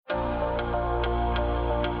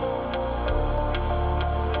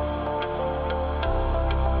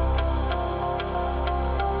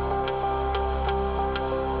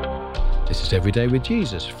This is Every Day with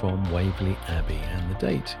Jesus from Waverley Abbey, and the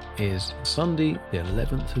date is Sunday, the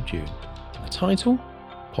 11th of June. The title,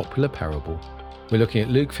 Popular Parable. We're looking at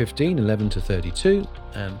Luke 15, 11 to 32,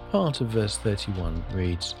 and part of verse 31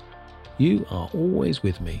 reads, "You are always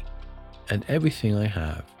with me, and everything I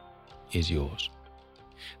have is yours."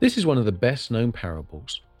 This is one of the best known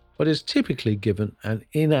parables, but is typically given an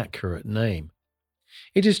inaccurate name.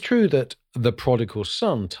 It is true that the Prodigal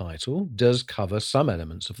Son title does cover some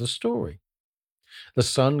elements of the story. The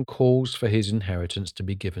son calls for his inheritance to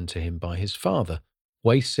be given to him by his father,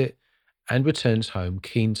 wastes it, and returns home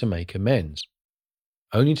keen to make amends,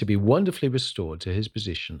 only to be wonderfully restored to his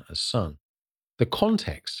position as son. The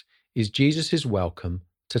context is Jesus' welcome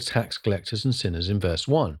to tax collectors and sinners in verse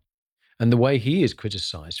 1, and the way he is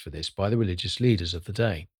criticized for this by the religious leaders of the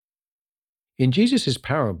day. In Jesus'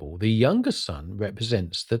 parable, the younger son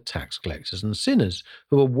represents the tax collectors and sinners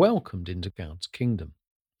who are welcomed into God's kingdom.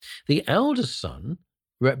 The elder son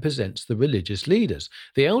represents the religious leaders.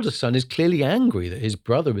 The elder son is clearly angry that his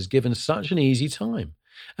brother is given such an easy time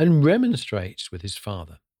and remonstrates with his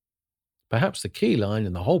father. Perhaps the key line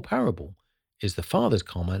in the whole parable is the father's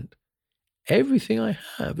comment, "Everything I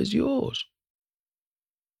have is yours."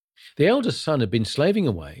 The elder son had been slaving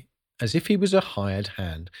away as if he was a hired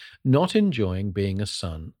hand, not enjoying being a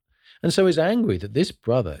son, and so is angry that this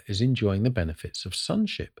brother is enjoying the benefits of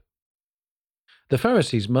sonship. The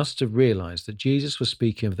Pharisees must have realized that Jesus was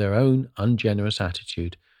speaking of their own ungenerous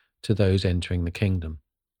attitude to those entering the kingdom.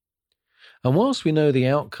 And whilst we know the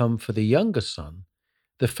outcome for the younger son,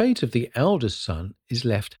 the fate of the elder son is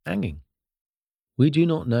left hanging. We do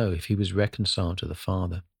not know if he was reconciled to the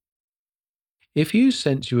Father. If you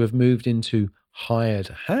sense you have moved into hired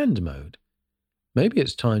hand mode, maybe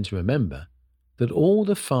it's time to remember that all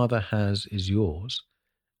the Father has is yours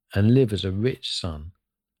and live as a rich son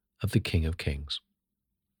of the King of Kings.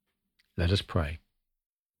 Let us pray.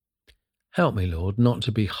 Help me, Lord, not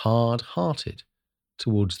to be hard-hearted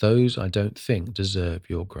towards those I don't think deserve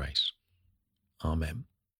your grace. Amen.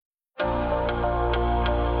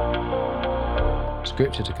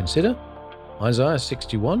 Scripture to consider: Isaiah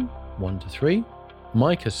 61, 1-3,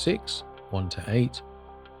 Micah 6, 1-8,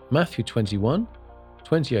 Matthew 21,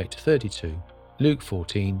 28-32, Luke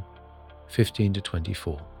 14,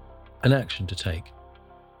 15-24. An action to take.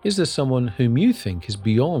 Is there someone whom you think is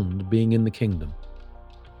beyond being in the kingdom?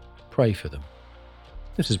 Pray for them.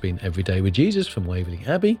 This has been Every Day with Jesus from Waverley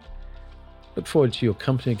Abbey. Look forward to your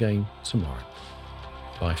company again tomorrow.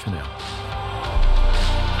 Bye for now.